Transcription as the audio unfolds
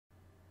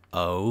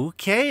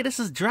Okay,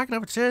 this is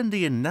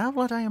DragonofEternity, and now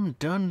that I am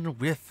done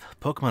with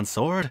Pokemon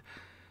Sword,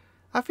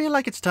 I feel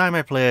like it's time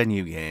I play a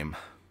new game.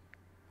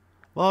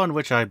 One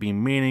which I've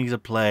been meaning to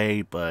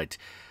play, but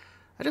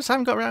I just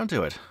haven't got around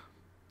to it.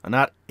 And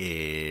that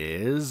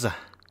is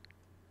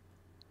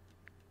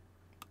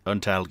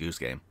Untitled Goose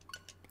Game.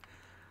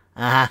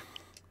 I've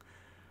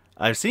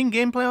seen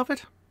gameplay of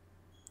it.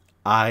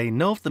 I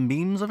know of the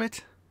memes of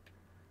it.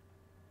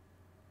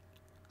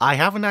 I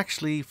haven't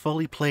actually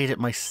fully played it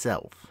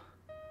myself.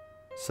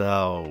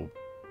 So,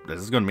 this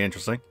is going to be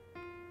interesting.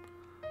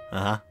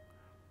 I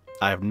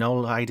have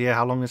no idea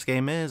how long this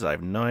game is. I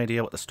have no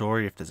idea what the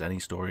story, if there's any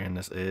story in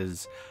this,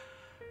 is.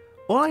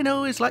 All I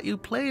know is let you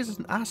play as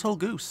an asshole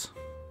goose.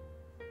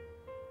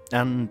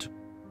 And,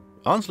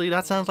 honestly,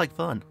 that sounds like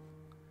fun.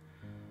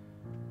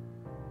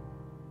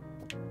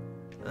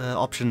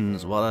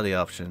 Options. What are the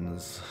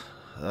options?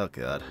 Oh,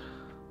 God.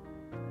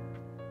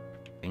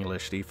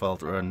 English,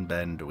 default, run,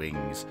 bend,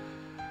 wings.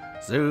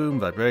 Zoom,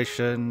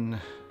 vibration,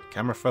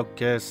 camera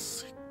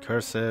focus,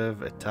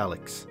 cursive,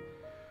 italics.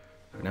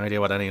 I have no idea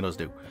what any of those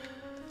do.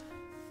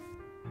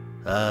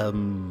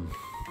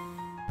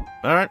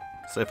 Alright,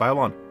 so file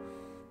 1.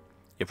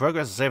 Your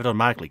progress is saved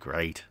automatically,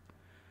 great.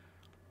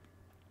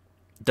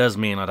 Does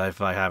mean that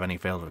if I have any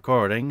failed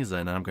recordings,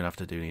 then I'm going to have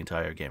to do the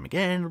entire game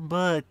again,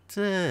 but,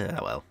 oh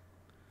well.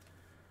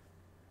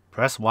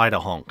 Press Y to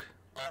honk.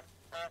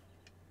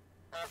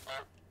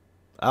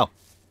 Oh,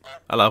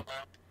 hello.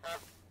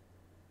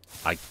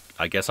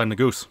 I guess I'm the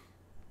goose.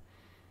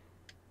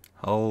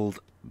 Hold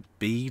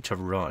B to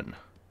run.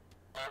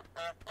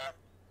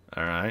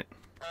 Alright.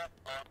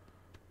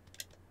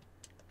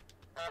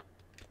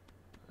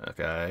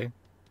 Okay.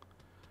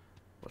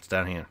 What's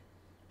down here?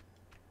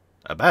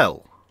 A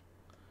bell.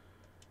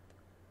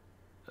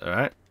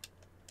 Alright.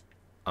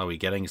 Are we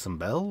getting some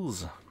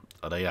bells?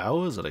 Are they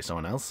ours? Are they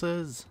someone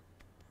else's?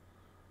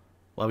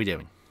 What are we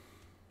doing?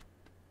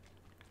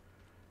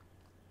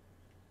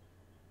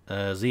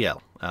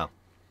 ZL. Oh.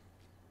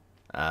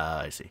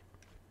 I see.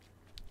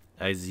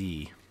 I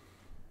see.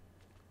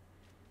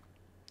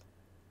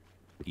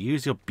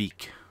 Use your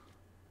beak.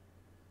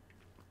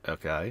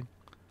 Okay.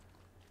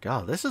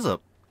 God, this is a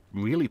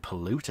really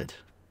polluted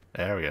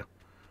area.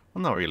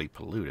 Well, not really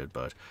polluted,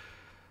 but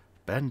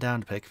bend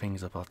down to pick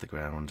things up off the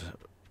ground.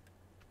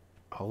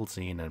 Hold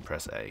Z and then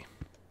press A.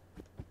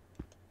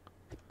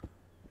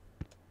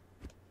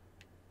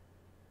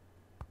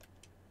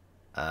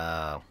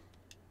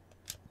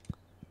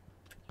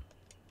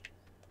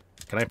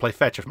 Can I play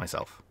fetch with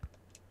myself?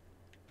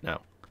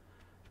 No.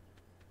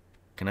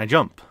 Can I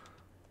jump?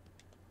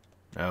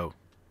 No.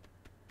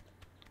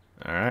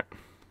 Alright.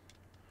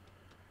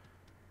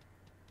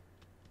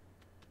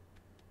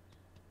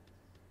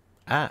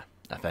 Ah,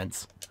 a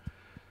fence.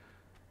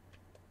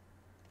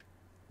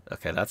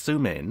 Okay, let's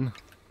zoom in.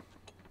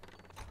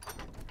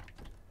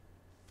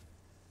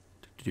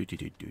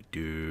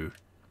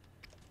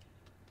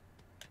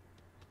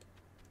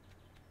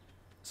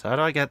 So how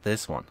do I get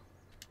this one?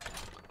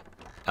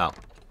 Oh.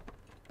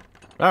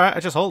 Alright, I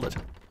just hold it.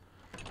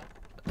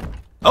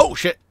 Oh,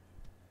 shit!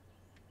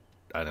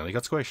 I nearly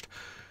got squished.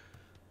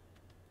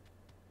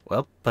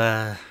 Well,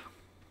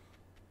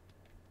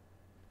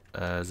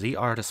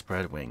 ZR to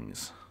spread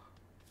wings.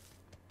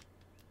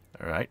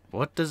 Alright,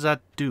 what does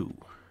that do?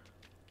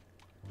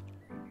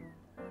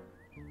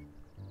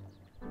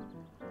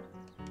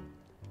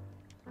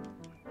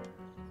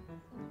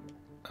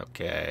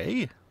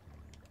 Okay.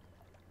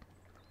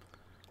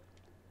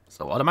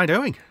 So what am I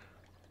doing?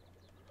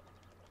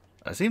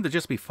 I seem to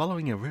just be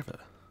following a river.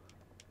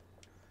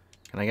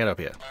 Can I get up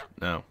here?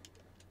 No.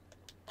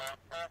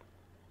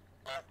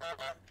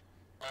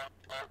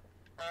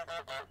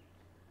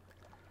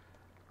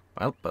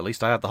 Well, at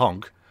least I have the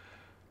honk.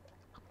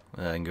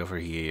 I can go for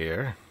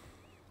here.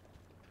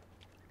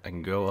 I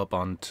can go up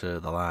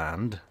onto the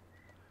land.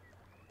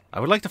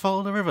 I would like to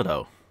follow the river,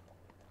 though.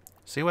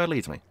 See where it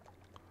leads me.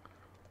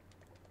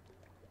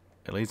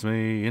 It leads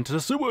me into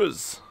the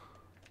sewers.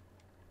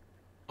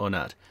 Or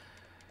not.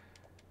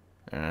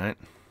 Alright.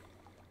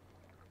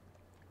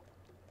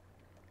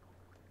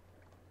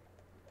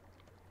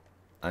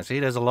 I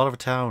see there's a lot of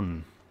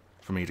town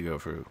for me to go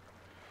through.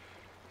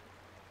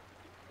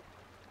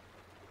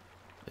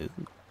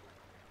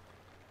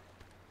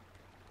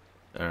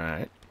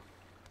 Alright.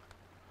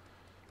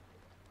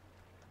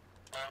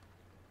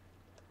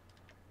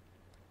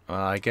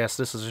 Well, I guess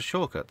this is a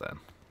shortcut then.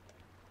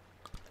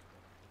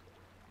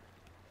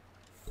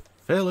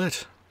 Fill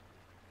it.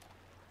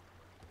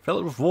 Fill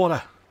it with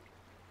water.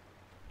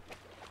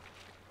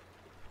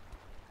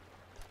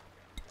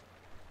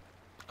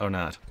 Or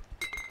not.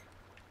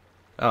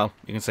 Oh,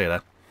 you can say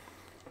that.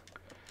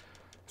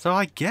 So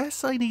I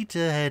guess I need to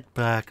head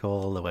back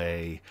all the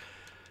way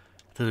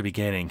to the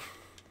beginning.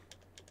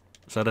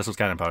 So this was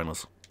kind of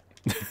pointless.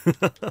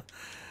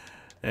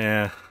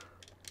 Yeah.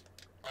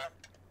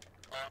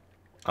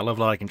 I love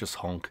that I can just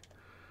honk.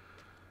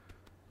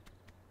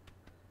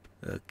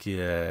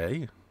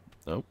 Okay.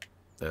 Oh.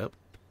 Oh.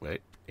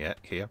 Wait. Yeah,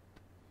 here.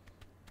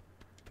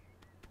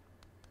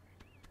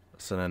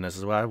 So then this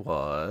is where I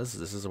was.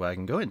 This is where I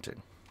can go into.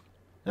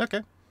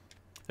 Okay.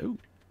 Ooh,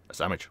 a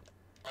sandwich.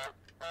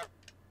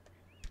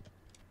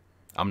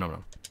 Nom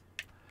nom.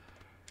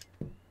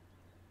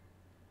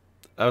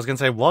 I was gonna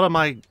say, what are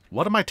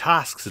my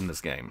tasks in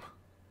this game?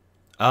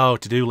 Oh,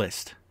 to-do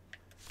list.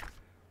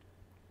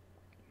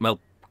 Well,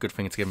 good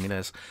thing it's giving me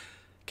this.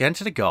 Get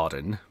into the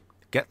garden,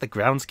 get the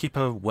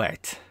groundskeeper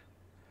wet,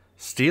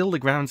 steal the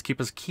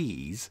groundskeeper's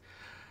keys,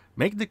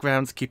 make the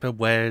groundskeeper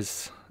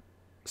wears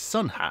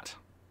sun hat,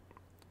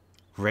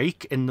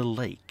 rake in the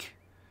lake,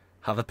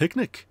 have a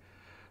picnic,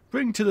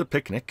 bring to the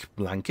picnic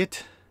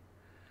blanket,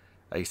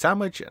 a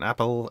sandwich, an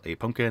apple, a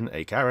pumpkin,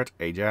 a carrot,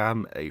 a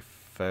jam, a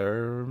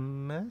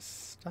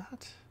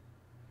thermostat,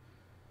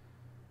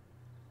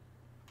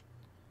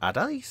 a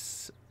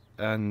dice,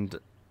 and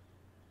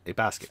a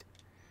basket.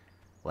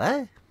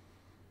 What?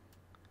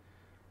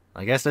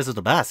 I guess this is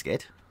the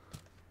basket.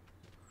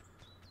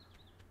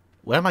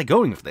 Where am I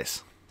going with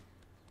this?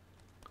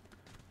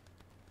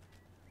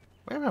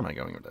 Where am I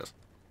going with this?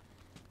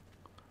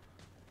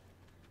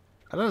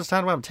 I don't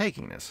understand where I'm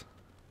taking this.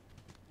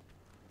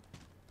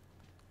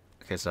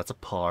 Okay, so that's a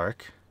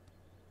park.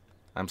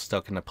 I'm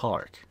stuck in a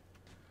park.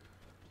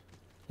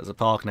 There's a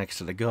park next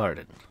to the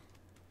garden.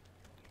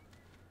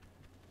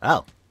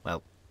 Oh,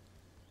 well.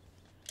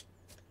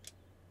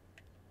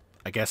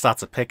 I guess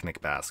that's a picnic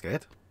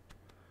basket.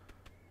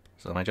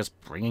 So am I just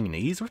bringing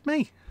these with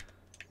me?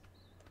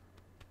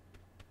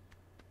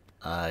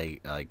 I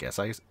guess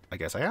I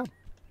am.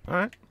 All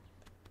right.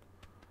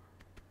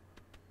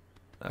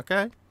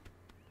 Okay.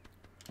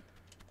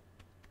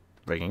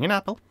 Bringing an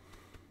apple.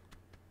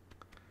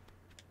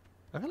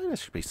 I feel like there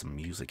should be some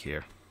music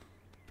here.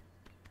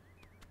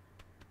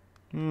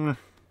 Oh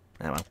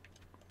well.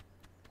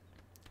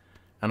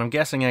 And I'm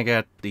guessing I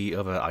get the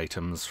other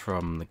items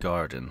from the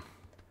garden.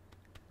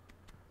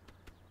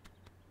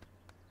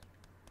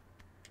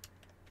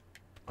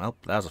 Well,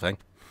 that was a thing.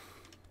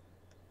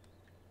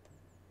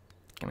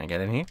 Can I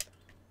get in here?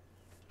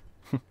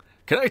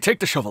 Can I take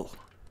the shovel?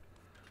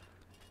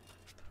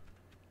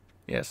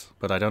 Yes,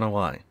 but I don't know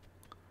why.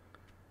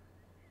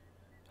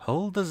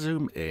 Hold the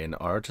zoom in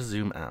or to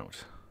zoom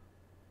out.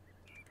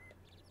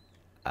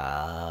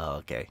 Ah,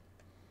 okay.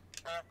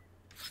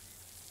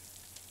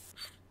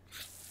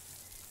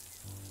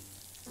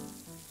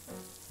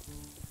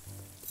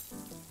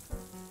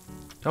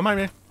 Don't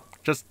mind me.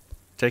 Just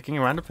taking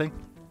a random thing.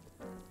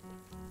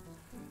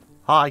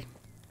 Hi.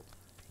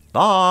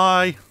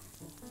 Bye.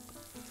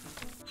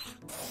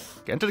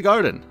 Get into the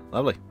garden.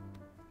 Lovely.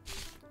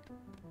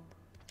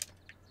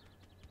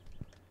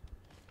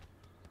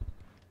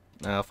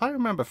 Now, if I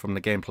remember from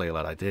the gameplay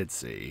that I did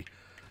see...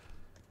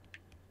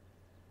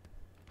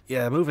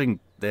 Yeah, moving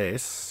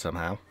this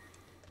somehow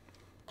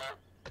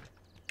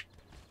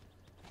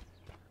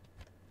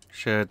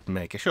should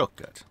make a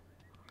shortcut.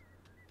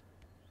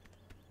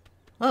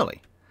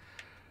 Lovely.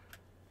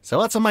 So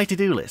what's on my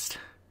to-do list?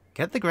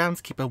 Get the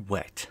groundskeeper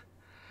wet.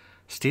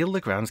 Steal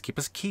the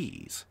groundskeeper's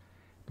keys.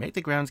 Make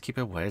the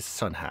groundskeeper wear his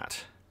sun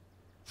hat.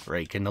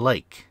 Rake in the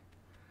lake.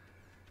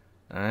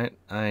 Alright,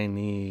 I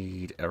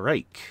need a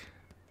rake.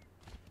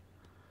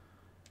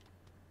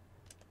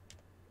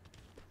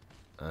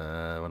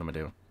 What am I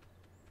doing?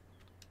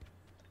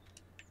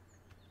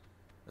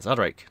 Is that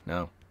a rake?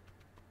 No.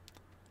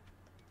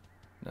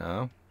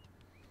 No.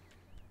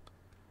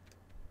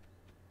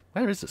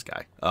 Where is this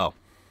guy? Oh.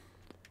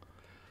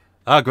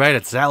 Oh, great,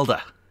 it's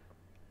Zelda.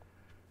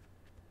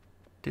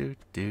 Do,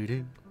 do,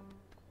 do.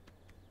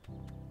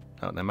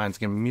 Oh, never mind, it's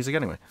giving me music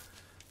anyway.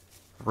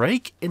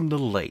 Rake in the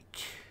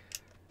lake.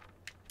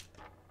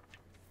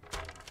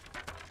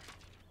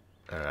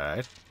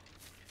 Alright.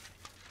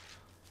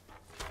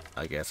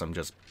 I guess I'm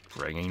just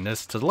bringing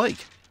this to the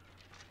lake.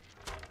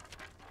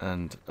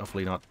 And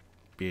hopefully not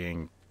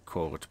being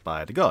caught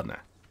by the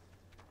gardener.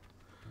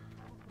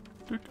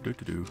 Do, do,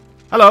 do, do.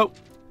 Hello!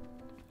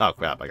 Oh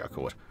crap, I got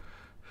caught.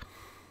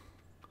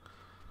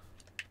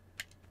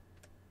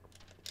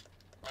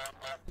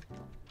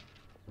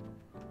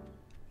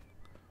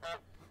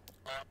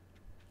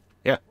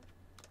 Yeah.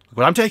 Look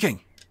what I'm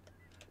taking!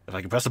 If I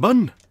can press a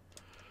button!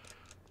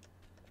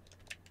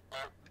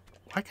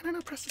 Why can I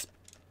not press this?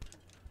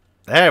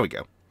 There we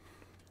go.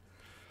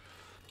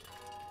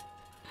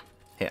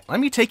 Here, let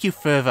me take you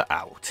further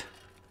out.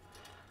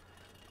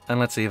 And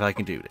let's see if I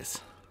can do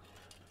this.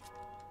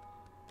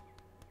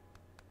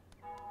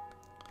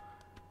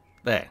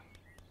 There.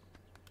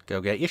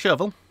 Go get your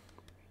shovel.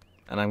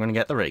 And I'm going to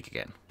get the rake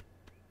again.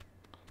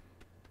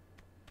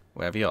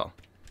 Wherever you are.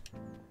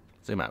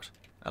 Zoom out.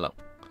 Hello.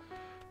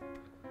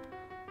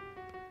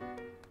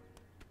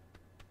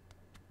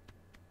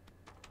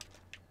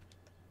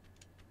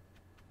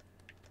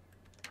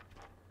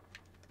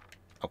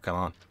 Oh, come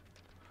on.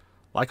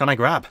 Why can't I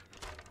grab?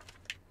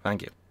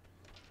 Thank you.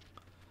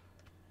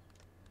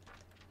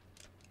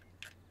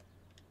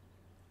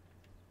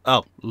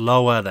 Oh,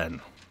 lower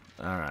then.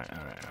 Alright. I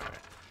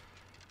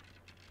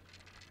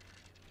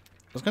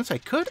was going to say,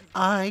 could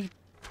I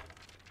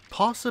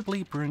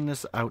possibly bring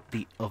this out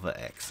the other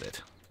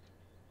exit?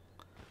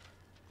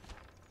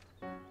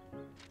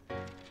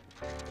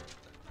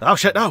 Oh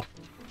shit, no!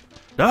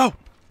 No!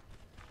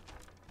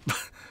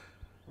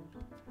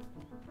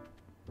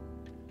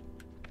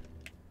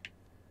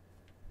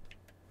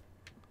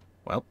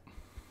 Well.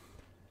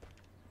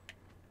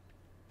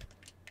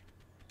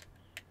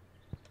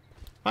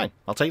 Fine,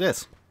 I'll take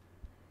this.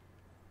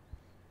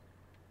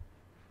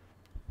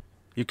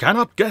 You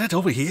cannot get it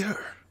over here!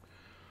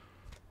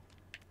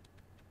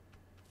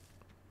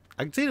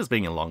 I can see this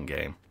being a long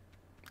game.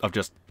 Of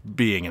just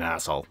being an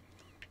asshole.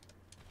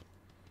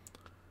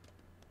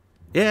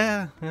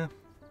 Yeah.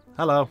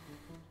 Hello.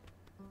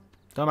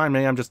 Don't mind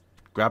me, I'm just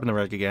grabbing the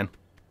rig again.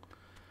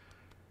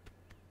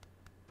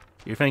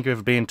 You think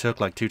if being took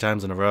like 2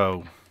 times in a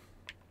row,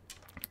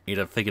 you'd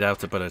have figured out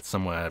to put it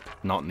somewhere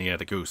not near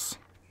the goose.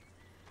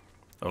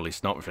 Or at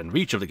least not within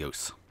reach of the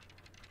goose.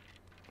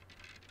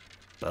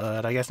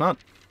 But I guess not.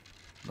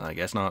 I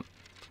guess not.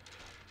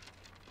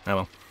 Oh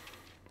well.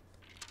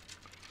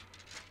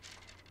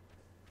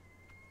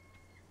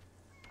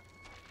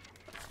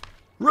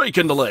 Rake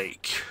in the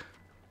lake!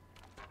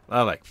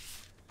 Lovely.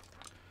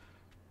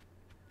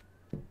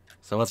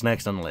 So what's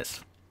next on the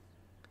list?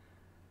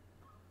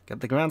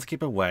 Get the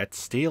groundskeeper wet,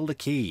 steal the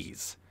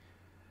keys.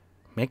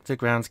 Make the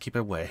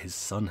groundskeeper wear his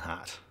sun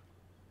hat.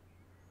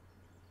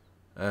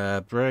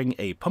 Bring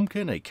a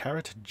pumpkin, a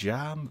carrot,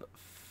 jam,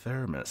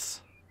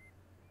 thermos.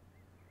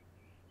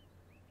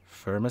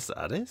 Thermos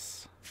that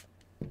is?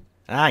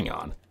 Hang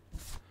on.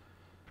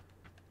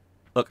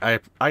 Look, I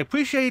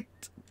appreciate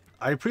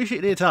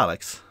the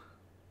italics.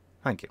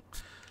 Thank you.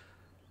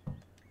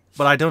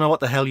 But I don't know what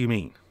the hell you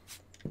mean.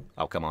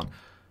 Oh, come on.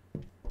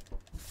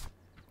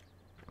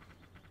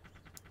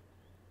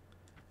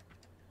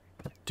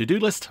 To-do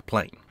list,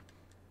 plain.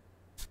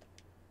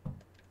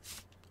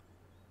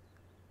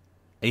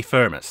 A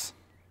thermos.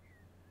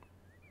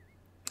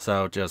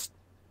 So just...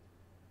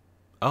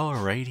 Oh,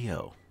 a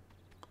radio.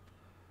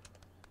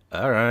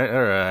 Alright,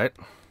 alright.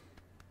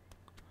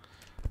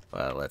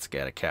 Well, let's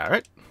get a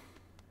carrot.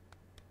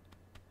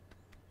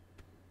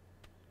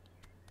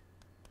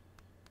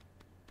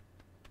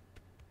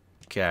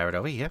 Carrot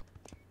over here.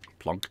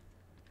 Plonk.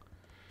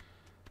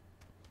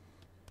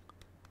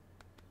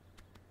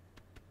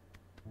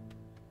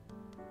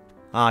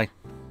 Hi.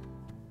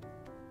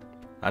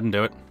 I didn't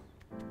do it.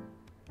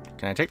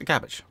 Can I take the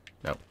cabbage?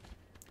 No.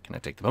 Can I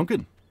take the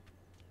pumpkin?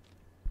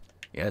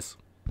 Yes.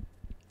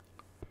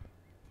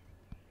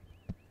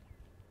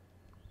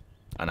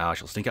 And now I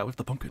shall sneak out with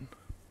the pumpkin.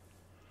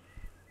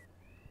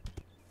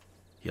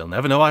 He'll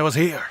never know I was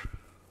here.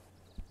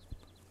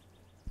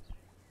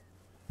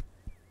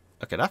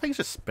 Okay, that thing's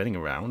just spinning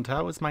around.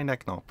 How is my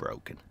neck not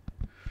broken?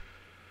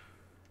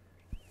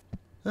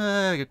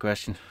 Good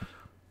question.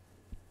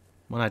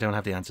 One I don't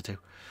have the answer to.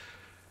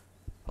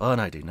 One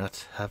I do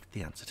not have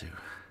the answer to.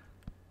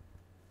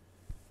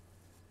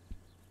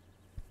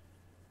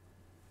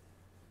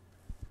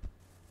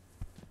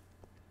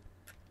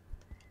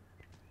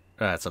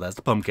 Right, so there's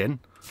the pumpkin.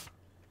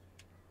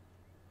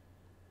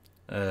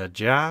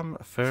 Jam,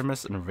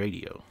 thermos, and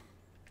radio.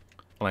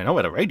 Well, I know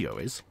where the radio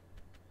is.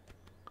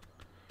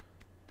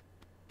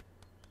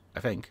 I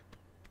think.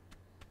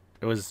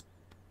 It was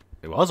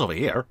over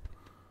here.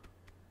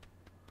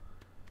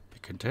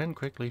 It can turn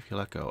quickly if you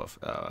let go of...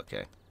 Oh,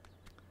 okay.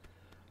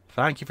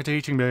 Thank you for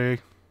teaching me.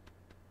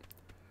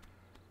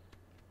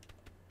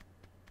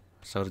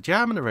 So the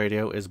jam and the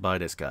radio is by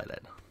this guy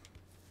then.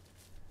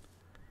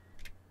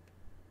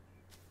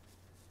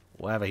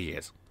 Wherever he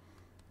is.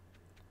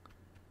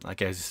 I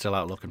guess he's still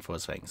out looking for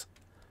his things.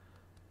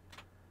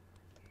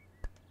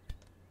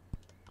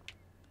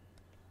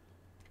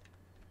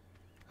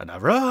 And I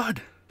run!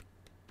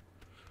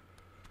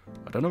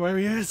 I don't know where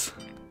he is.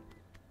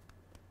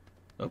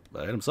 Oh,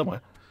 I hit him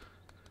somewhere.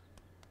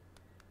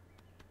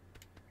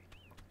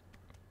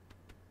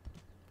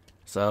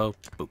 So,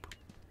 boop.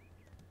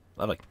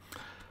 Lovely.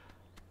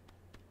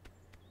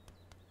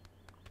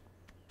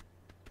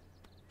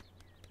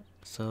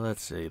 So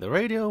let's see. The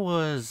radio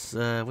was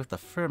with the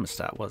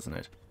thermostat, wasn't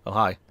it? Oh,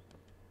 hi.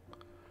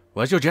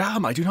 Where's your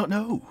jam? I do not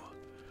know.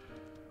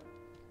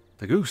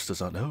 The goose does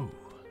not know.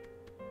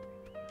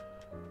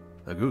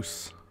 The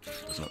goose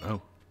does not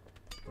know.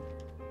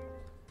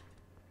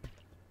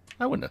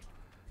 I wonder.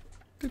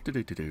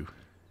 Do.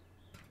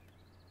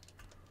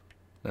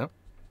 No?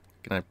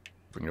 Can I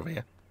bring it over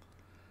here?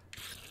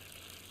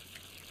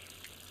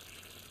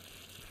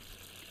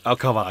 Oh,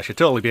 come on. I should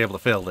totally be able to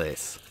fill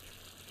this.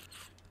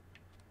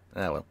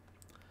 Ah, well.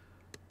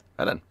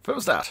 And then,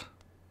 thermostat.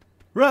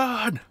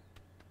 Run!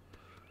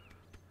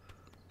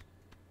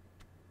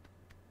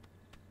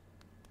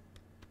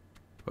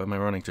 Where am I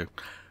running to?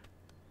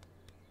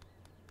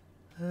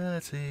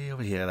 Let's see,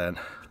 over here then.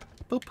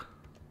 Boop.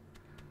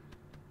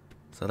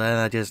 So then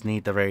I just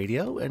need the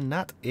radio, and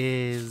that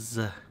is...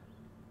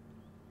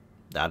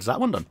 That's that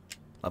one done.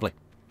 Lovely.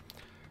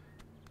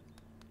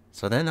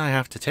 So then I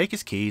have to take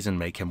his keys and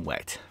make him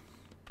wet.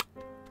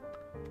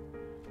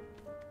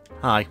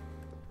 Hi.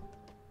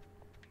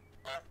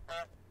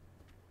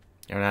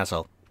 You're an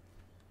asshole.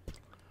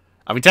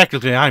 I mean,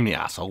 technically I'm the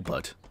asshole,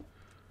 but...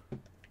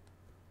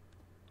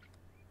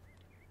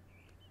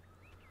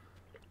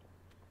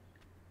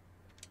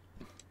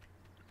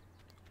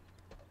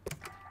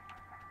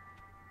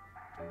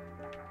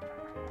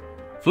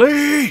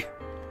 Flee!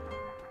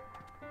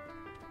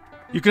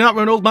 You can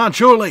outrun old man,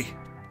 surely!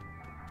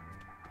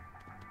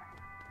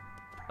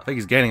 I think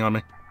he's gaining on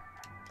me.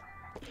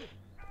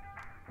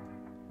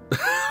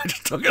 I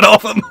just took it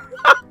off him!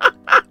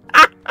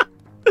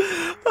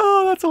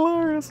 Oh, that's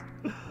hilarious.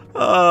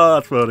 Oh,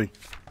 that's funny.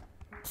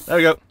 There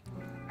we go.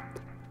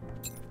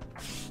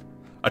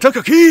 I took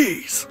your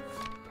keys!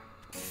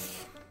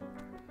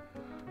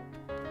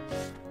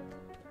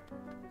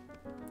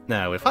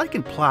 Now, if I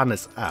can plan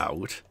this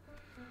out...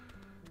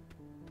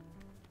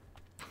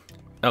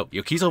 Oh,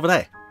 your keys over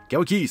there. Get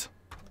your keys.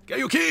 Get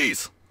your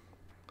keys!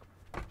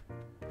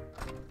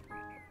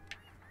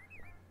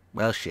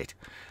 Well, shit.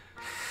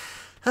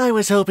 I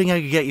was hoping I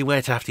could get you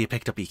wet after you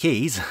picked up your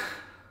keys.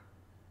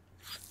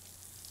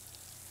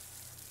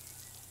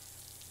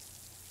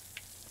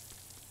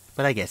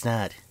 But I guess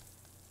not.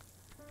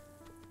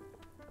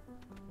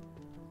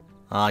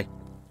 Hi.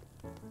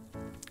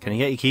 Can you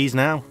get your keys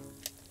now?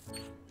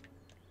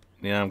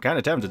 Yeah, I'm kind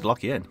of tempted to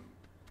lock you in.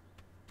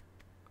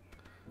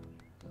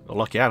 Or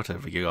lock you out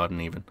of your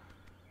garden, even.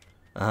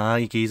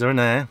 Your keys are in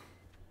there.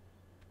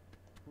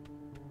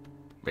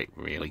 Wait,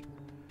 really?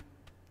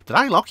 Did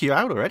I lock you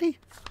out already?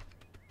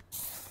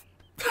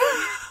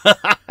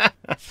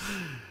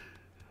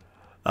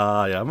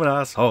 I am an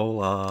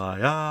asshole.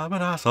 I am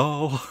an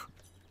asshole.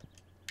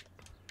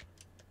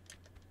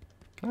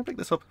 Can I pick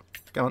this up?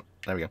 Come on.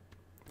 There we go.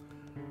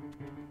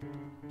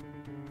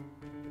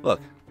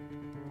 Look.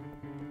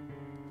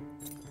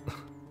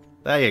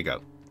 There you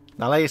go.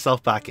 Now lay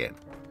yourself back in.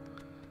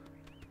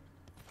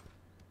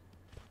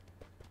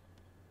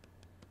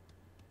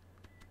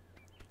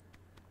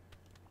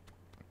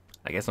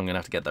 I guess I'm going to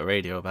have to get the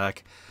radio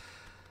back.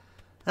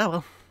 Oh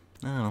well.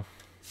 Oh.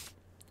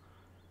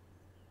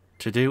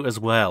 To do as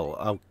well.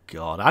 Oh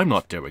god, I'm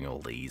not doing all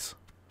these.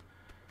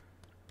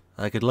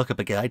 I could look up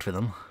a guide for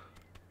them.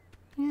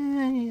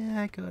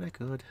 Yeah, I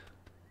could.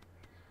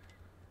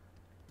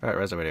 Alright,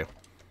 where's the radio?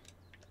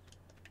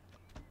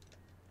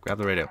 Grab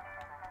the radio.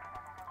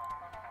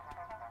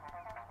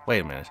 Wait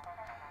a minute.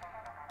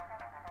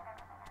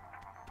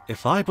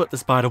 If I put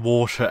this by the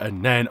water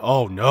and then...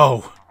 Oh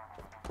no!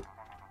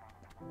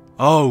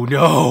 Oh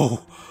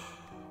no!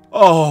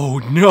 Oh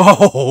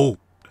no!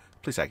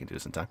 Please I can do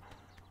this in time.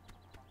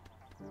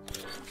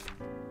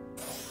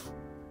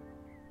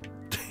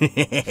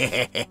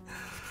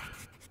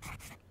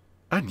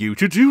 A new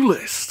to-do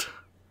list!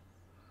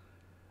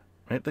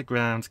 Make the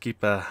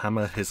groundskeeper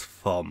hammer his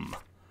thumb.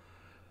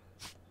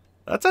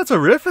 That sounds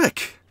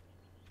horrific!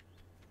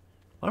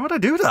 Why would I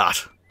do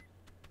that?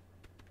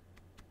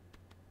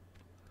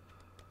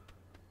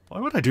 Why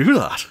would I do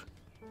that?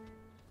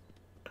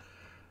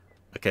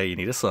 Okay, you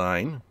need a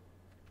sign.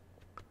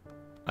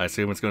 I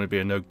assume it's going to be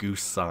a no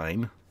goose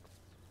sign.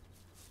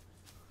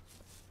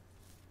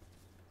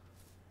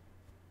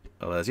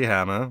 Oh, there's your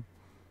hammer.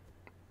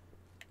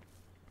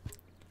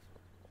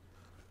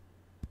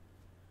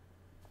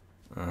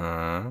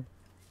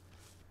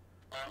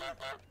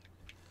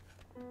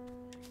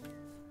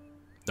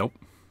 Nope.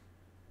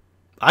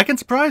 I can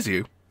surprise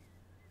you.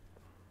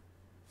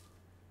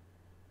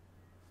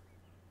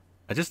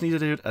 I just need to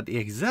do it at the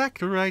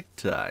exact right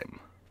time.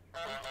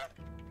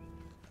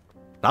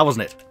 That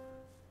wasn't it.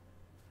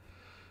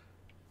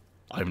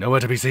 I'm nowhere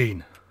to be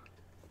seen.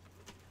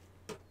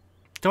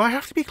 Do I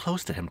have to be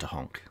close to him to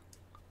honk?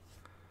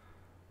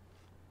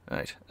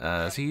 Right,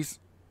 he's...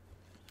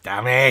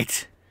 Damn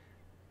it!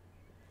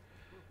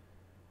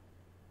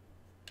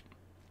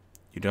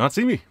 You do not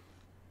see me.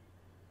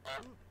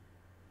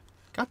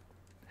 God.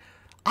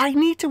 I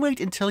need to wait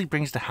until he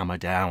brings the hammer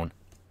down.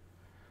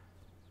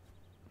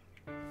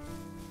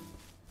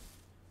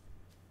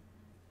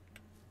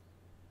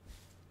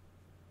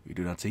 You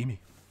do not see me.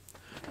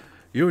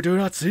 You do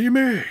not see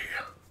me!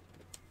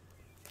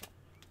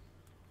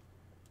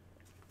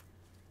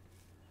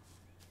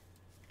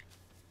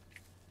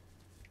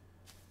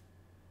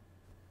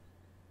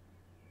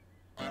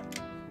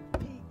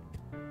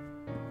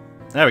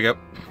 There we go.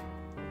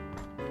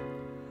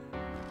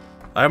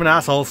 I'm an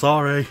asshole,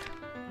 sorry.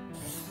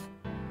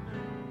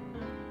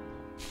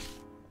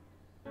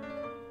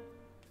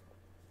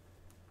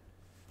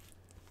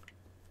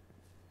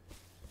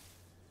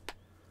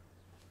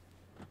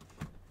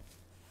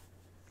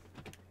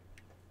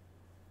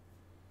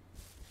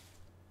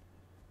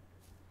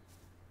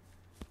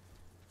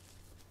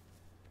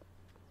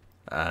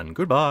 And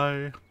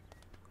goodbye.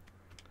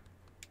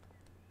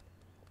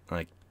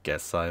 I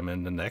guess I'm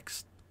in the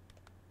next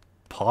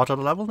part of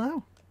the level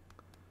now.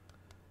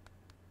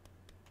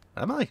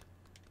 Am I?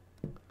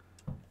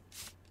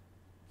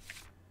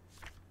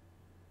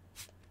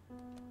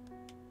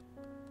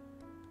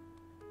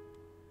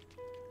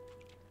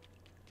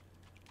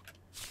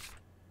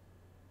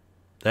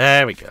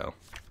 There we go.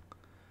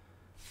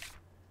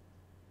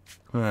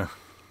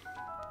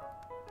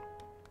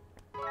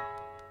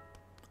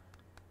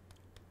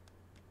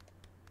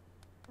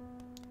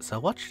 So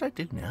what should I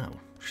do now?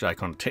 Should I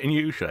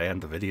continue? Should I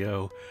end the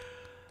video?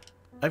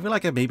 I feel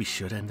like I maybe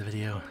should end the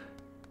video.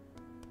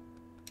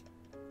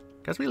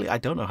 Because really, I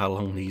don't know how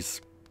long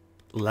these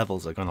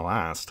levels are gonna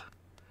last.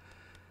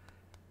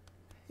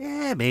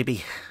 Yeah,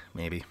 maybe.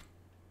 Maybe.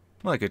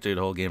 Well, I could do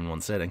the whole game in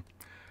one sitting.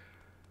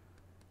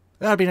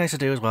 That'd be nice to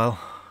do as well.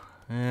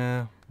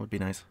 Yeah, would be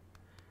nice.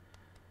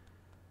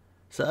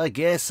 So I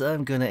guess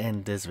I'm gonna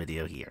end this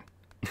video here.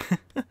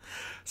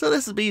 So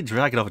this has been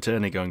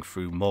DragonofEternity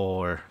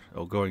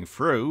going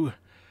through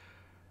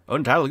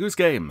Untitled Goose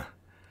Game.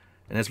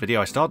 In this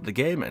video I started the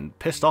game and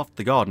pissed off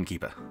the Garden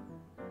Keeper.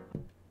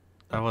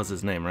 That was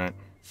his name, right?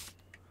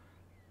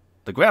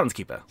 The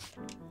Groundskeeper.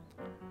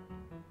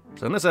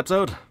 So in this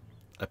episode,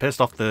 I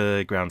pissed off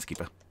the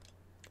Groundskeeper.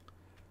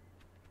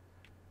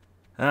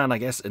 And I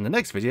guess in the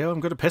next video I'm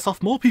going to piss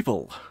off more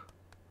people.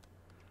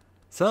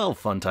 So,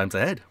 fun times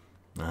ahead.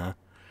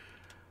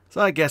 So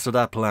I guess with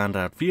that planned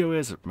out,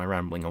 viewers, my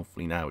rambling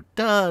hopefully now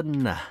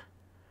done.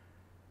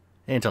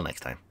 Until next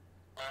time.